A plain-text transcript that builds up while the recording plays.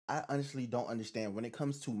I honestly don't understand. When it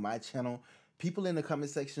comes to my channel, people in the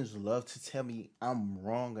comment sections love to tell me I'm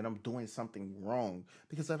wrong and I'm doing something wrong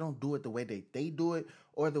because I don't do it the way that they do it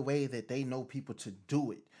or the way that they know people to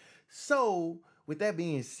do it. So with that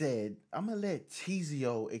being said, I'm going to let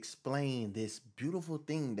Teezio explain this beautiful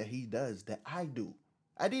thing that he does that I do.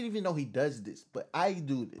 I didn't even know he does this, but I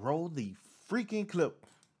do this. Roll the freaking clip.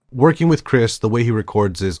 Working with Chris, the way he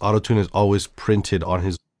records is Autotune is always printed on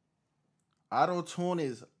his... Autotune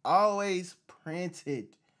is always printed.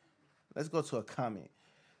 Let's go to a comment.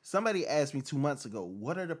 Somebody asked me 2 months ago,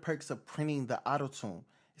 what are the perks of printing the Autotune?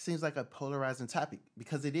 It seems like a polarizing topic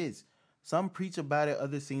because it is. Some preach about it,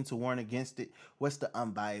 others seem to warn against it. What's the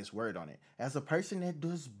unbiased word on it? As a person that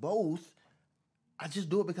does both, I just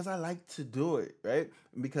do it because I like to do it, right?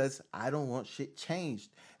 Because I don't want shit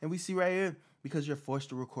changed. And we see right here, because you're forced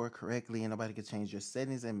to record correctly and nobody can change your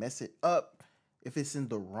settings and mess it up if it's in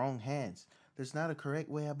the wrong hands. There's not a correct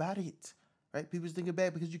way about it, right? People think it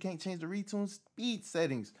bad because you can't change the retune speed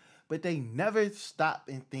settings, but they never stop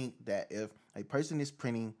and think that if a person is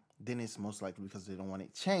printing, then it's most likely because they don't want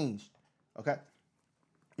it changed, okay?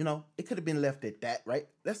 You know, it could have been left at that, right?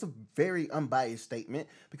 That's a very unbiased statement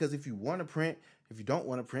because if you want to print, if you don't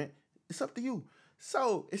want to print, it's up to you.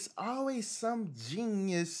 So it's always some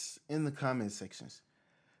genius in the comment sections.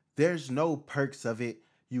 There's no perks of it.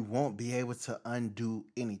 You won't be able to undo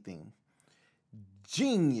anything.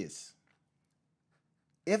 Genius.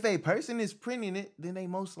 If a person is printing it, then they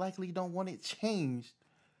most likely don't want it changed,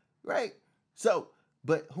 right? So,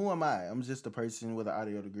 but who am I? I'm just a person with an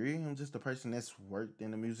audio degree. I'm just a person that's worked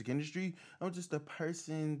in the music industry. I'm just a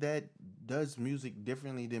person that does music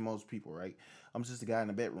differently than most people, right? I'm just a guy in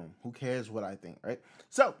the bedroom. Who cares what I think, right?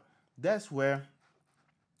 So that's where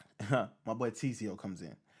my boy Teezio comes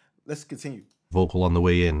in. Let's continue. Vocal on the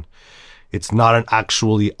way in. It's not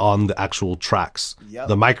actually on the actual tracks. Yep.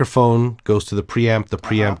 The microphone goes to the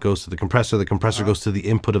preamp goes to the compressor goes to the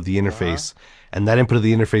input of the interface, and that input of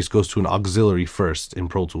the interface goes to an auxiliary first in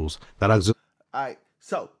Pro Tools. That auxiliary... All right,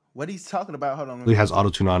 so what he's talking about, hold on. It has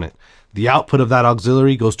Autotune on it. The output of that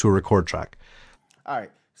auxiliary goes to a record track. All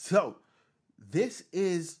right, so this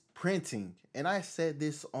is printing, and I said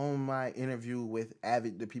this on my interview with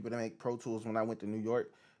Avid, the people that make Pro Tools, when I went to New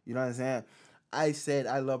York. You know what I'm saying? I said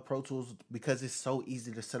I love Pro Tools because it's so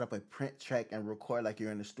easy to set up a print track and record like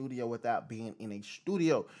you're in the studio without being in a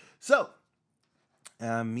studio. So,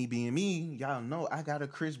 me being me, y'all know I got a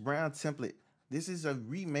Chris Brown template. This is a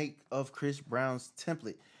remake of Chris Brown's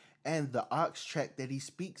template. And the aux track that he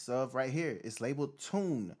speaks of right here is labeled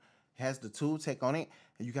Tune. It has the tool tech on it,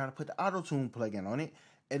 and you got to put the Autotune plugin on it.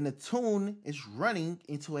 And the tune is running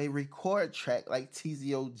into a record track like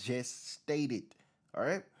Teezio just stated. All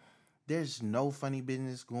right? There's no funny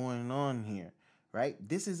business going on here, right?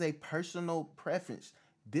 This is a personal preference.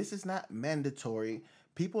 This is not mandatory.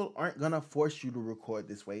 People aren't going to force you to record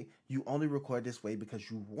this way. You only record this way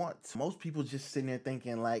because you want. Most people just sitting there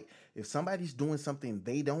thinking like, if somebody's doing something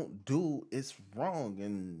they don't do, it's wrong.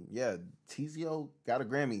 And yeah, Teezio got a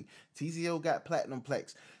Grammy. Teezio got Platinum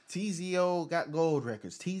Plex. Teezio got gold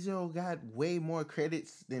records. Teezio got way more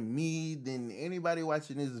credits than me, than anybody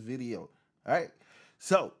watching this video. All right?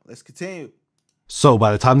 So, let's continue. So,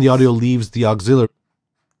 by the time the audio leaves the auxiliary...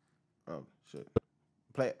 Oh, shit.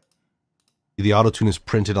 Play it. The Autotune is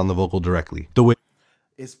printed on the vocal directly. The way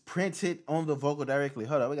it's printed on the vocal directly.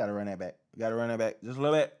 Hold on, we got to run that back. We got to run that back. Just a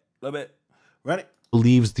little bit. Run it.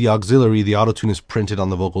 Leaves the auxiliary, the Autotune is printed on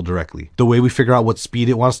the vocal directly. The way we figure out what speed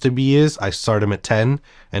it wants to be is, I start him at 10,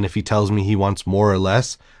 and if he tells me he wants more or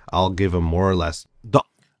less, I'll give him more or less. All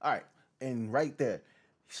right, and right there.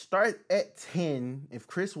 Start at 10. If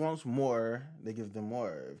Chris wants more, they give them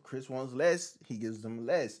more. If Chris wants less, he gives them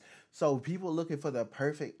less. So people looking for the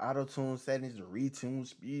perfect auto-tune settings, the retune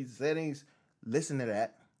speed settings, listen to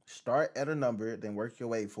that. Start at a number, then work your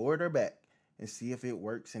way forward or back and see if it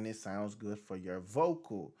works and it sounds good for your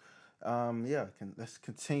vocal. Yeah, let's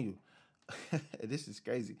continue. This is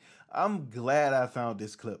crazy. I'm glad I found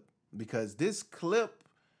this clip because this clip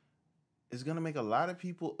is going to make a lot of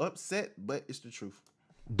people upset, but it's the truth.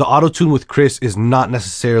 The Autotune with Chris is not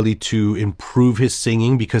necessarily to improve his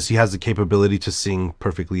singing because he has the capability to sing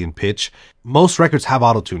perfectly in pitch. Most records have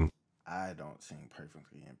Autotune. I don't sing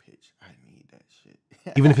perfectly in pitch. I need that shit.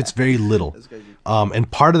 Even if it's very little. That's crazy. And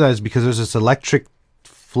part of that is because there's this electric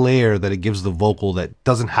flair that it gives the vocal that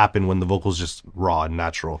doesn't happen when the vocal's just raw and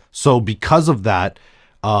natural. So because of that,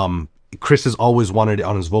 Chris has always wanted it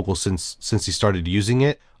on his vocal since he started using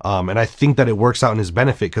it. And I think that it works out in his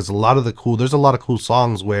benefit because there's a lot of cool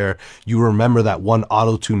songs where you remember that one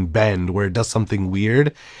auto-tune bend where it does something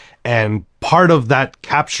weird And part of that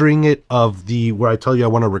capturing it of the where I tell you I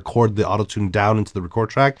want to record the auto-tune down into the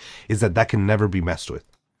record track is that can never be messed with.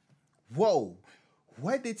 Whoa,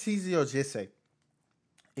 what did Teezio just say?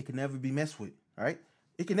 It can never be messed with, all right?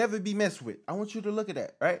 It can never be messed with. I want you to look at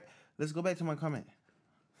that, right? Let's go back to my comment.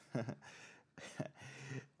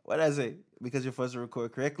 What did I say? Because you're supposed to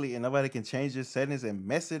record correctly and nobody can change your settings and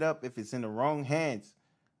mess it up if it's in the wrong hands.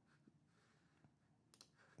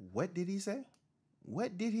 What did he say?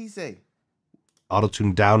 What did he say?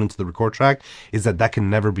 Auto-tune down into the record track is that can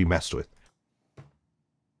never be messed with.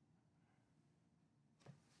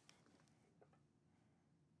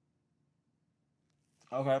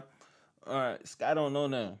 Okay. All right. Sky don't know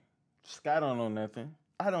nothing. Sky don't know nothing.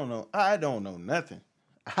 I don't know nothing.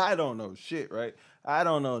 I don't know shit, right? I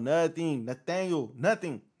don't know nothing. Nathaniel,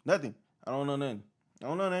 nothing. I don't know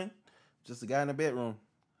nothing. Just a guy in the bedroom.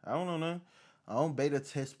 I don't know nothing. I don't beta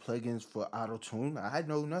test plugins for Autotune. I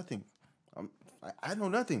know nothing. I know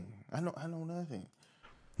nothing. I know nothing.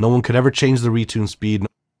 No one could ever change the retune speed.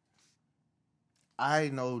 I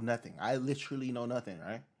know nothing. I literally know nothing,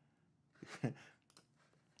 right?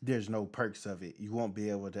 There's no perks of it. You won't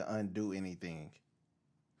be able to undo anything.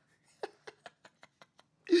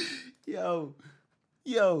 Yo.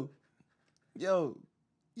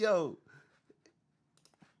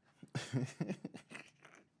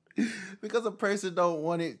 Because a person don't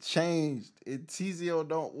want it changed. And Teezio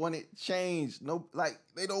don't want it changed. No, like,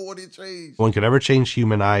 they don't want it changed. No one could ever change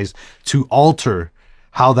human eyes to alter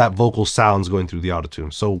how that vocal sounds going through the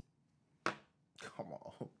autotune. So come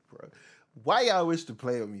on, bro. Why y'all wish to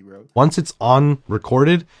play with me, bro? Once it's on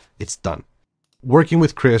recorded, it's done. Working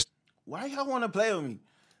with Chris. Why y'all want to play with me?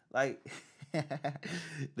 Like,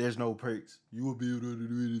 there's no perks. You will be able to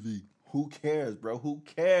do anything. Who cares, bro? Who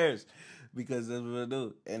cares? Because that's what I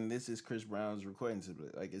do. And this is Chris Brown's recording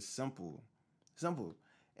template. Like, it's simple.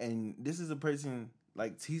 And this is a person,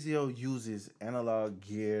 like, Teezio uses analog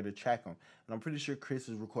gear to track him. And I'm pretty sure Chris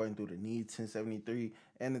is recording through the Need 1073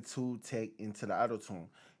 and the Tool Tech into the Autotune.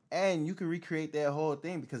 And you can recreate that whole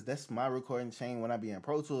thing because that's my recording chain when I be in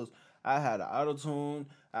Pro Tools. I had the Autotune,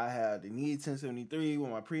 I had the Need 1073 with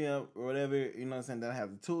my preamp or whatever, you know what I'm saying? Then I have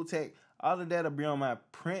the Tool Tech. All of that will be on my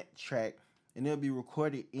print track and it'll be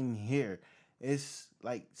recorded in here. It's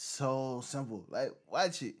like so simple. Like,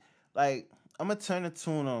 watch it. Like, I'm gonna turn the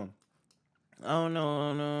tune on. Oh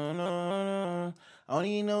no. I don't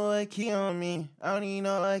even know what key on me. I don't even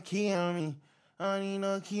know what key on me. I don't even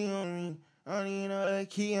know what key on me. I don't even know what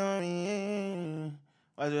key on me.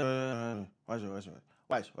 Watch it.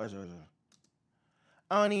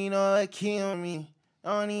 I don't even know what key on me.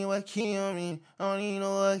 I don't even know what key on me. I don't even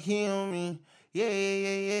know what key on me. Yeah.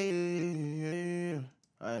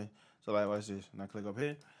 Alright, so like, watch this. Now click up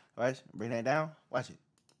here. Watch, bring that down. Watch it.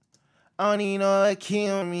 I don't even know what key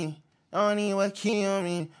on me. I don't even know what key on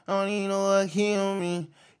me. I don't even know what key on me.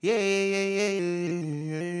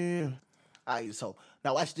 Yeah. Alright, so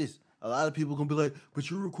now watch this. A lot of people gonna be like, but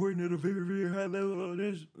you're recording at a very, very high level on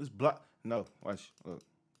this. It's block. No, watch. Look.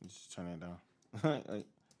 Just turn it down. Like,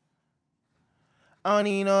 I don't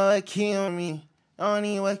even know what key on me. I don't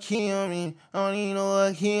even know what key on me. I don't even know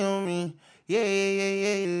what key on me.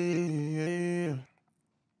 Yeah.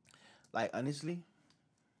 Like, honestly,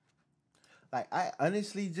 I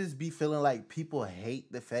honestly just be feeling like people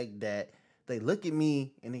hate the fact that they look at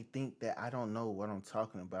me and they think that I don't know what I'm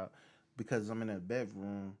talking about because I'm in a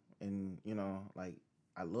bedroom and, you know, like,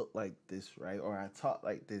 I look like this, right? Or I talk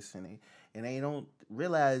like this, and they don't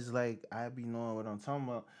realize, like, I be knowing what I'm talking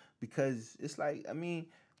about because it's like, I mean,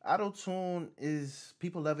 Autotune is,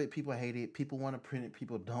 people love it, people hate it, people want to print it,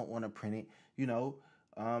 people don't want to print it, you know.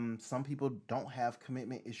 Some people don't have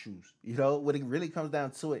commitment issues, you know, when it really comes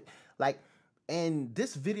down to it. Like, and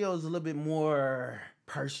this video is a little bit more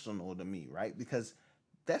personal to me, right? Because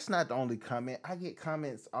that's not the only comment. I get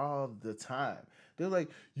comments all the time. They're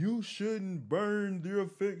like, you shouldn't burn the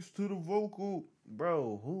effects to the vocal.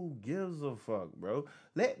 Bro, who gives a fuck, bro?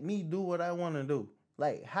 Let me do what I want to do.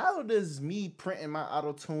 Like, how does me printing my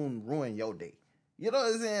Autotune ruin your day? You know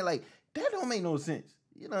what I'm saying? Like, that don't make no sense.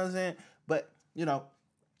 You know what I'm saying? But, you know,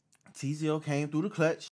 Teezio came through the clutch.